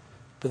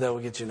 But that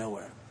will get you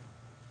nowhere.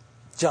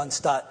 John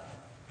Stott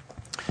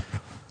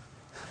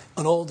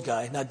an old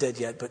guy, not dead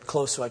yet, but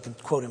close so I can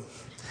quote him.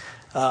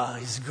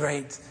 He's a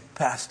great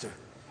pastor,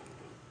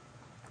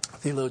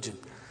 theologian.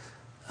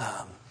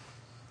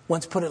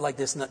 Once put it like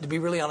this. To be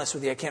really honest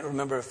with you, I can't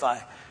remember if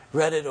I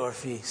read it or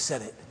if he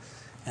said it.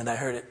 And I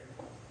heard it,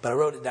 but I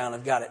wrote it down.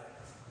 I've got it.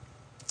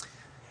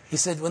 He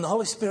said, when the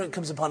Holy Spirit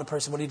comes upon a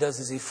person, what he does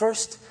is he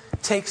first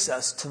takes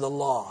us to the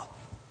law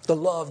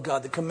of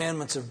God, the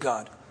commandments of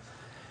God.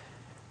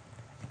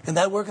 And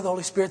that work of the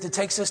Holy Spirit that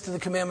takes us to the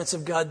commandments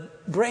of God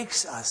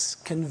breaks us,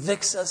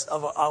 convicts us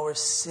of our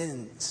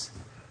sins.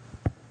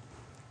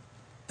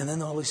 And then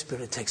the Holy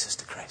Spirit takes us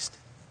to Christ.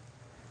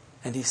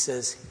 And he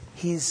says,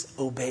 he's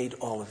obeyed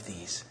all of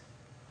these.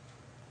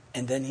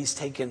 And then he's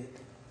taken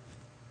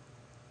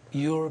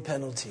your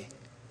penalty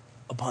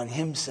upon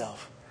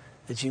himself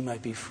that you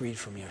might be freed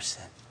from your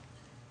sin.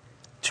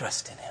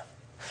 Trust in him.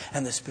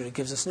 And the Spirit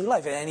gives us new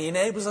life. And he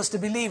enables us to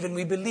believe, and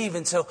we believe.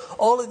 And so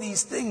all of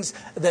these things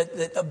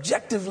that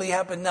objectively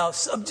happen now,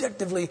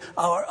 subjectively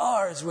are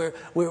ours.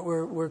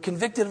 We're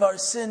convicted of our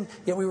sin,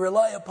 yet we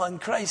rely upon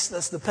Christ.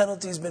 Thus the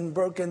penalty's been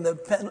broken,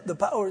 the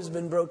power's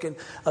been broken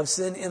of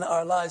sin in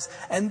our lives.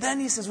 And then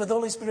he says, what the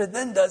Holy Spirit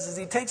then does is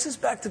he takes us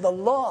back to the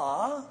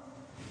law,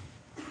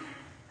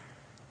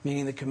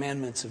 meaning the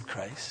commandments of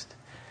Christ.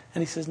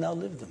 And he says, now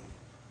live them.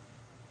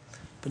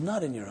 But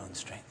not in your own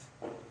strength.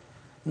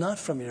 Not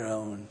from your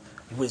own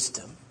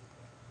wisdom,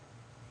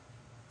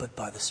 but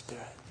by the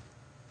Spirit.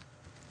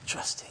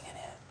 Trusting in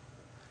him.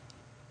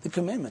 The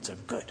commandments are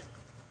good.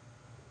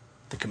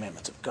 The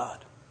commandments of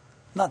God.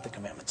 Not the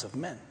commandments of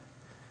men.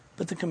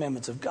 But the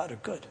commandments of God are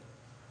good.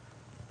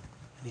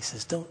 And he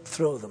says, don't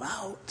throw them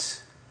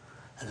out.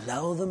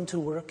 Allow them to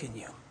work in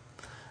you.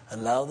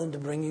 Allow them to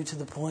bring you to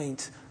the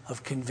point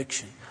of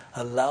conviction.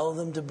 Allow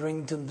them to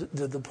bring to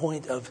the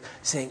point of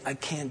saying, I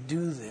can't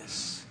do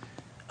this.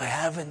 I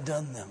haven't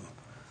done them.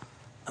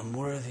 I'm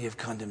worthy of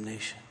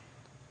condemnation.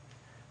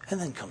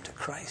 And then come to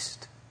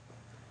Christ.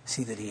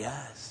 See that he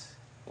has.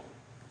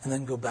 And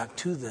then go back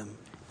to them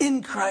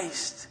in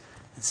Christ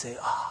and say,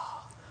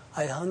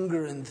 I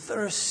hunger and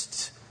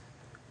thirst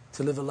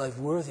to live a life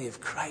worthy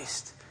of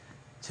Christ,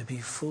 to be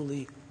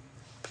fully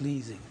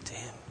pleasing to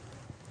him.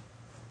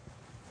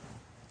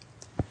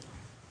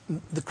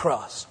 The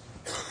cross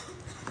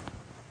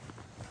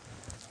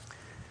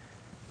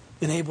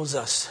enables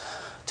us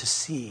to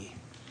see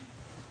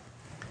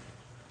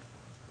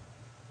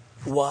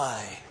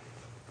why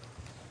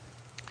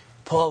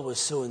Paul was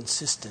so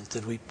insistent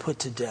that we put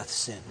to death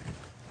sin.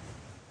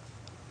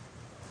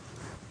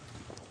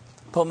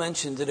 Paul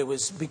mentioned that it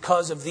was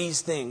because of these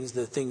things,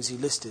 the things he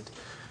listed,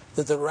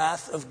 that the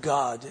wrath of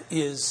God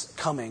is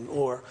coming,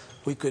 or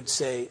we could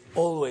say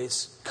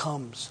always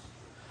comes.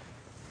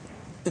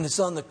 And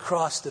it's on the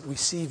cross that we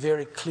see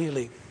very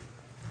clearly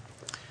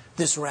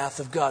this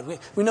wrath of God.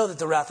 We know that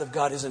the wrath of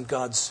God isn't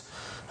God's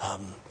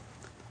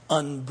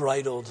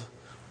unbridled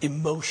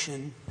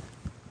emotion.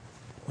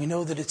 We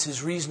know that it's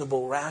his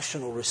reasonable,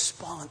 rational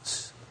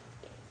response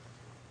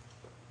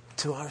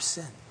to our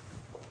sin.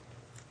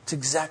 It's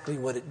exactly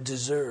what it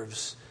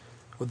deserves,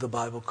 what the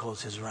Bible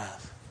calls his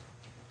wrath.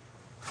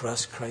 For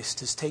us,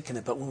 Christ has taken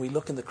it. But when we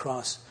look in the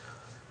cross,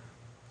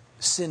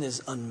 sin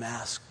is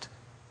unmasked.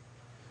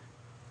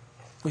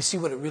 We see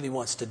what it really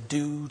wants to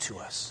do to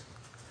us.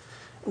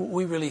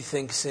 We really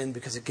think sin,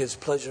 because it gives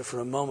pleasure for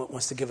a moment,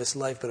 wants to give us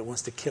life, but it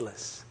wants to kill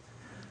us.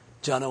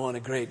 John Owen, a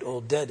great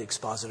old dead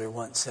expositor,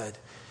 once said,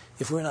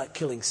 if we're not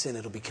killing sin,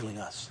 it'll be killing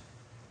us.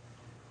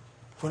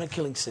 If we're not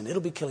killing sin,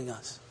 it'll be killing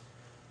us.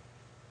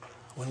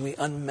 When we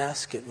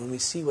unmask it, when we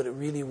see what it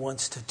really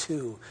wants to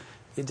do,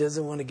 it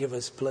doesn't want to give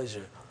us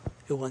pleasure.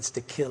 It wants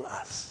to kill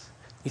us.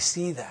 We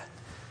see that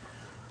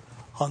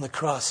on the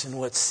cross in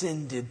what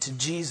sin did to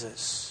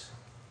Jesus.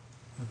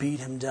 Beat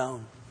him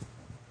down.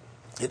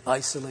 It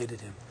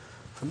isolated him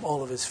from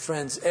all of his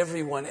friends.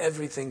 Everyone,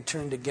 everything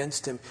turned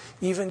against him.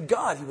 Even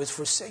God, he was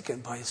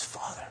forsaken by his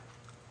Father.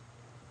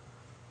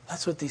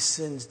 That's what these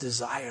sins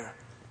desire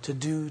to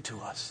do to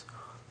us.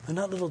 They're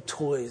not little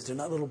toys. They're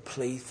not little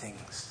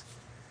playthings.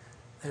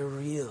 They're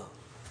real.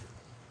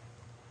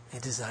 They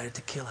desire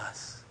to kill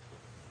us.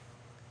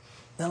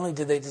 Not only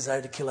do they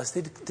desire to kill us,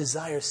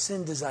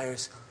 sin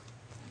desires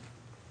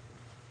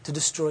to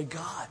destroy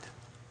God.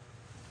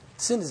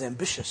 Sin is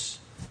ambitious.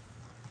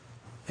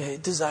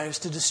 It desires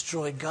to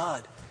destroy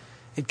God.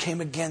 It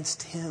came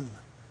against him.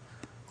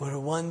 Where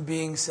one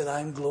being said,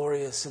 I'm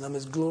glorious, and I'm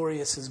as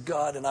glorious as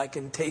God, and I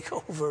can take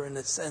over in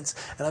a sense,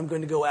 and I'm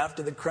going to go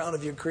after the crown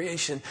of your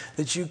creation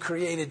that you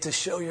created to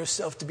show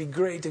yourself to be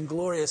great and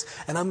glorious,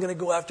 and I'm going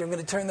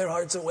to turn their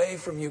hearts away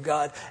from you,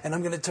 God, and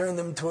I'm going to turn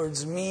them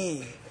towards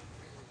me,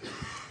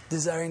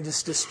 desiring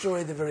to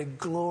destroy the very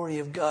glory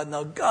of God.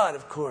 Now, God,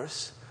 of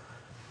course,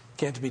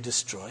 can't be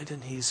destroyed,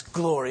 and he's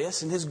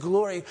glorious, and his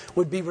glory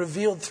would be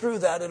revealed through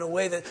that in a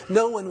way that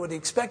no one would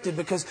expect it,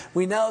 because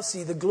we now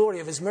see the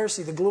glory of his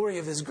mercy, the glory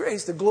of his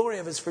grace, the glory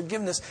of his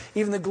forgiveness,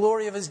 even the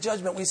glory of his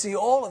judgment. We see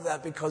all of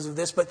that because of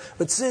this, but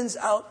sin's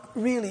out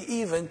really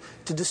even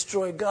to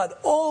destroy God.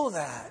 All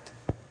that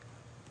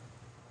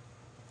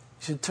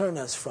should turn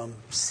us from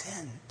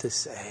sin to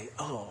say,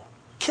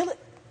 kill it.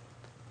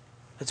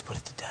 Let's put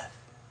it to death.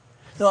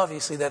 Now,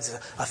 obviously, that's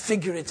a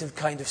figurative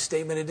kind of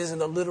statement. It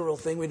isn't a literal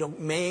thing. We don't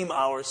maim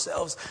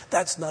ourselves.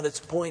 That's not its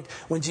point.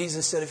 When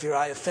Jesus said, if your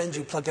eye offends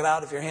you, pluck it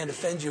out. If your hand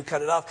offends you,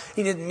 cut it off.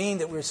 He didn't mean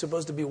that we're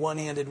supposed to be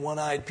one-handed,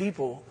 one-eyed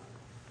people.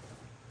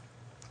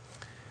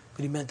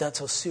 But he meant that's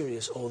how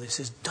serious all this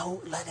is.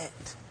 Don't let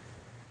it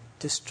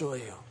destroy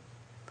you.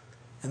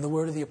 And the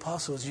word of the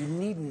apostle is, you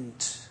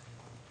needn't.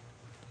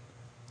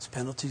 Its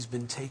penalty's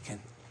been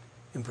taken.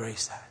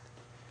 Embrace that.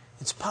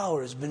 Its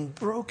power has been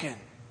broken.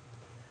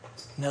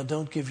 Now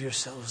don't give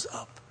yourselves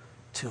up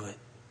to it.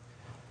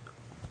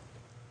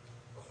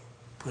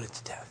 Put it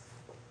to death.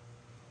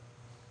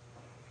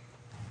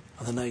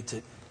 On the night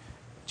that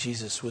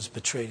Jesus was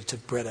betrayed, he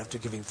took bread after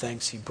giving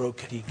thanks. He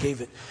broke it. He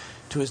gave it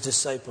to his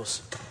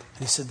disciples. And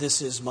he said,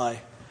 this is my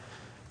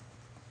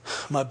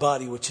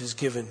body which is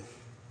given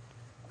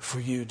for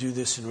you. Do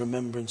this in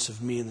remembrance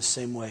of me. In the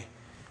same way,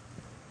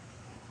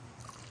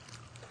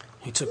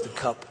 he took the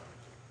cup.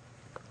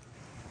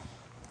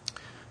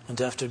 And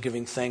after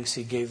giving thanks,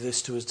 he gave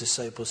this to his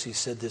disciples. He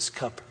said, this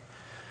cup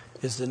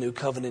is the new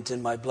covenant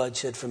in my blood,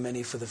 shed for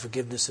many for the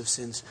forgiveness of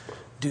sins.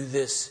 Do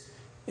this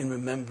in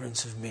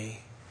remembrance of me.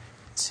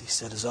 He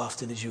said, as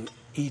often as you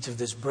eat of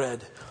this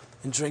bread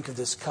and drink of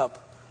this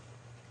cup,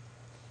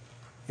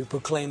 you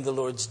proclaim the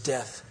Lord's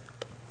death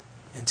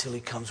until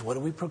he comes. What are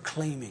we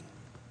proclaiming?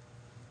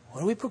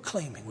 What are we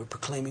proclaiming? We're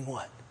proclaiming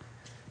what?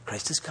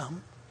 Christ has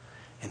come,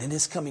 and in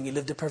his coming he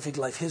lived a perfect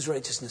life, his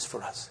righteousness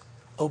for us,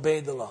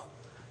 obeyed the law.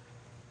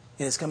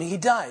 In his coming, he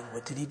died.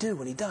 What did he do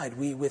when he died?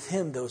 We with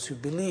him, those who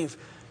believe,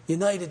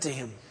 united to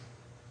him.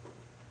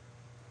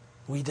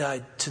 We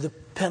died to the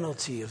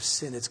penalty of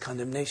sin, its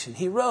condemnation.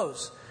 He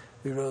rose.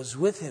 We rose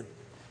with him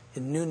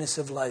in newness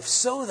of life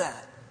so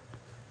that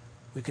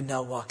we can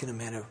now walk in a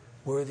manner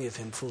worthy of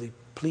him, fully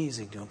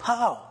pleasing to him.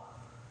 How?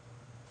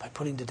 By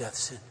putting to death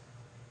sin.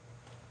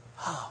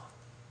 How?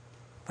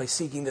 By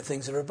seeking the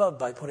things that are above,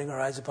 by putting our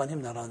eyes upon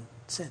him, not on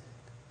sin.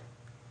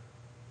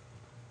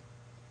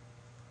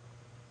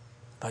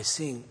 By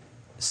seeing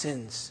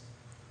sin's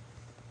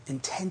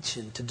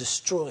intention to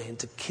destroy and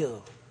to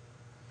kill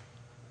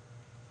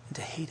and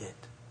to hate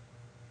it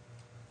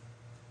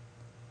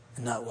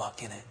and not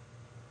walk in it,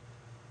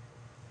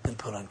 then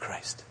put on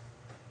Christ.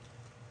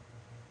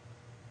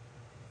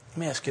 Let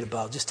me ask you to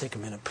bow. Just take a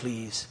minute,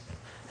 please,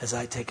 as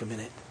I take a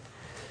minute.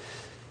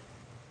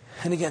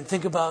 And again,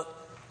 think about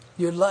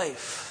your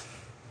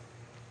life.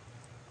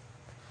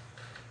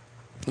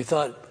 We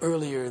thought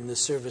earlier in the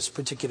service,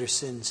 particular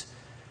sins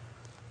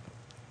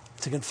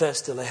to confess,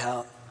 to lay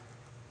out.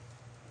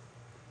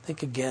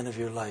 Think again of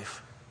your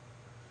life.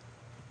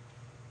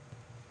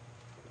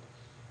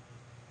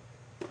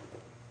 And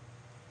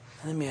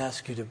let me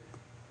ask you to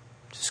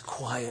just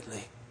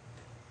quietly,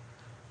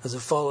 as a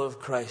follower of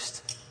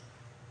Christ,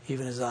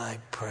 even as I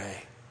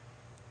pray,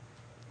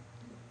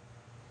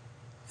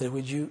 that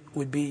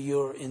would be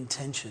your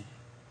intention,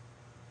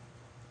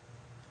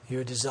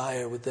 your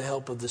desire, with the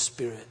help of the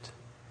Spirit,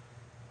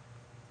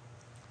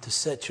 to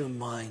set your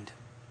mind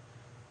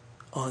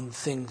on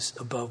things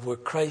above, where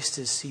Christ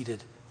is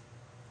seated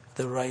at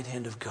the right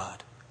hand of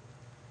God.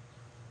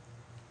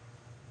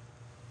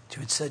 That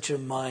you would set your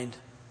mind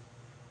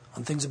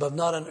on things above,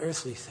 not on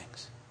earthly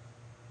things.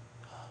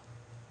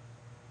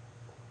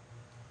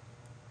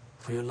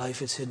 For your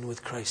life is hidden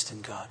with Christ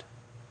in God.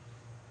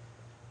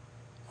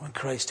 When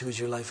Christ, who is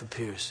your life,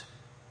 appears,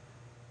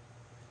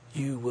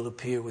 you will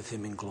appear with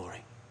him in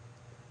glory.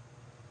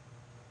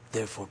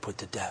 Therefore, put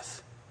to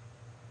death.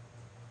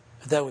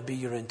 If that would be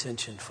your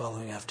intention,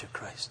 following after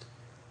Christ,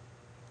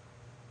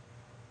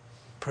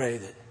 pray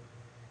that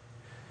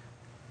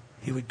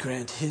he would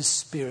grant his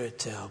Spirit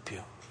to help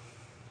you.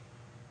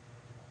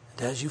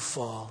 And as you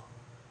fall,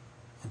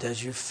 and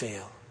as you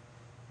fail,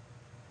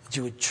 that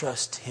you would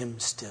trust him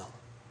still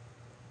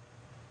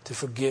to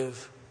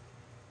forgive,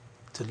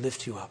 to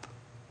lift you up,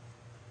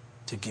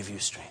 to give you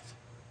strength.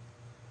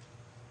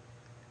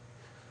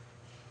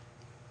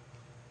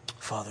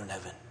 Father in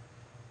heaven,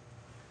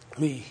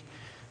 we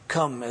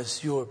come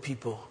as your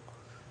people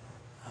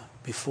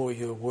before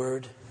your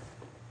word,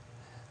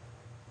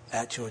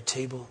 at your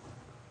table.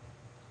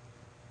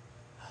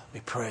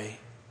 We pray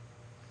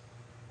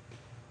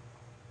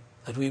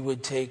that we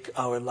would take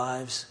our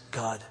lives,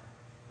 God,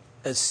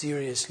 as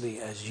seriously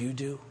as you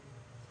do.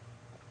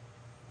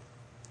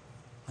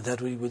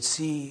 That we would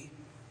see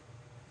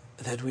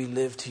that we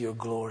live to your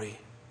glory,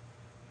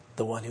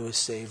 the one who has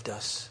saved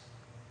us.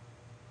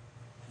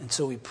 And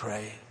so we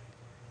pray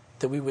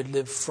that we would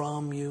live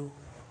from you,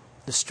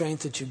 the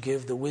strength that you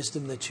give, the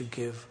wisdom that you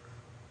give.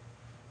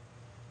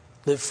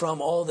 Live from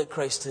all that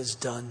Christ has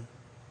done.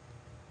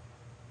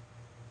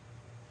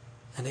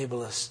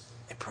 Enable us,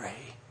 I pray,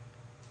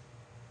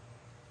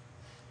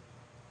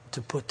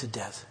 to put to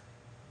death,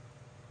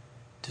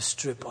 to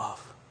strip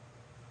off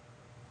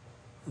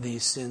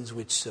these sins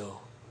which so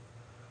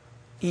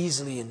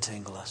easily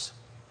entangle us.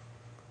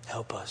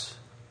 Help us.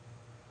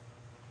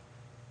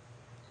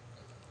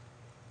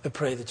 I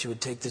pray that you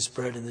would take this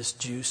bread and this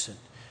juice and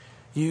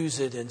use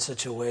it in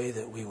such a way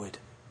that we would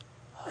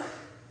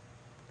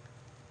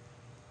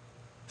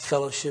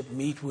fellowship,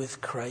 meet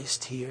with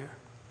Christ here.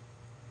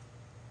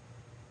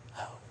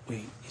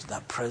 He's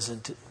not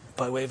present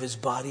by way of his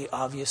body,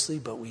 obviously,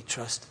 but we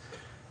trust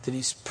that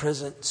he's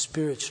present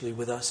spiritually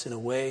with us in a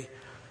way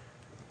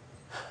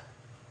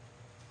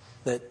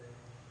that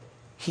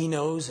he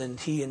knows and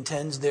he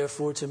intends,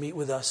 therefore, to meet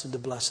with us and to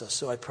bless us.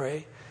 So I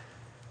pray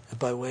that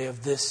by way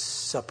of this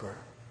supper,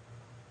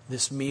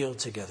 this meal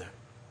together,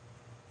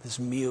 this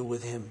meal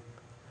with him,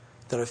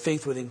 that our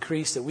faith would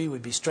increase, that we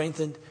would be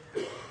strengthened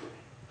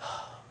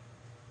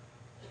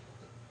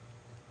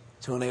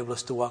to enable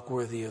us to walk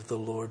worthy of the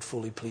Lord,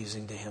 fully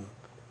pleasing to him.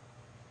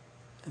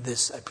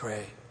 This I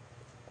pray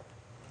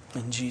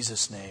in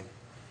Jesus' name.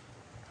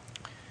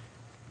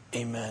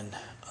 Amen.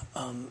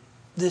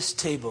 This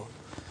table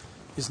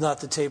is not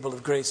the table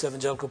of Grace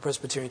Evangelical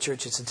Presbyterian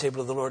Church. It's the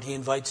table of the Lord. He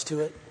invites to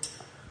it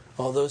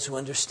all those who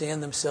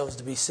understand themselves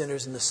to be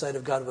sinners in the sight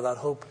of God without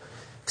hope,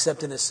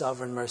 except in his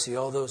sovereign mercy.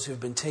 All those who have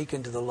been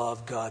taken to the law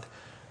of God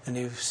and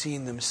who've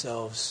seen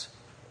themselves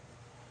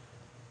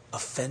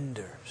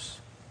offenders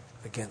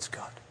against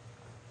God.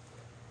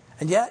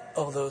 And yet,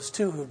 all those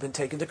too who have been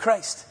taken to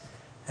Christ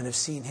and have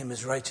seen him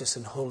as righteous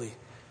and holy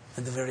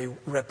and the very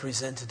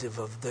representative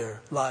of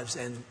their lives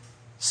and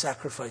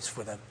sacrifice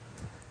for them.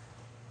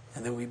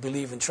 And that we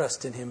believe and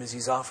trust in him as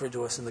he's offered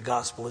to us in the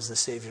gospel as the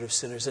Savior of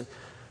sinners. And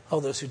all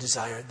those who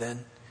desire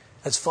then,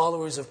 as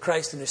followers of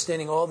Christ,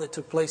 understanding all that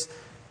took place,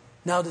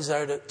 now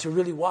desire to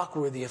really walk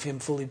worthy of him,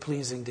 fully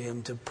pleasing to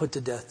him, to put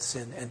to death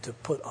sin and to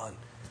put on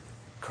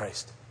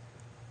Christ.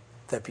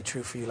 If that be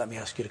true for you, let me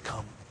ask you to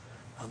come.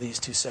 Now, these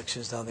two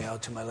sections down the aisle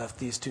to my left,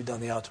 these two down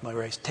the aisle to my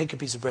right. Take a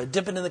piece of bread,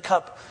 dip it in the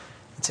cup,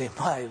 and say,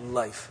 my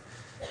life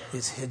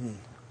is hidden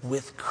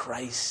with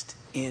Christ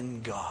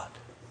in God.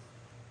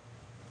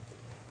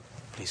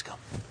 Please come.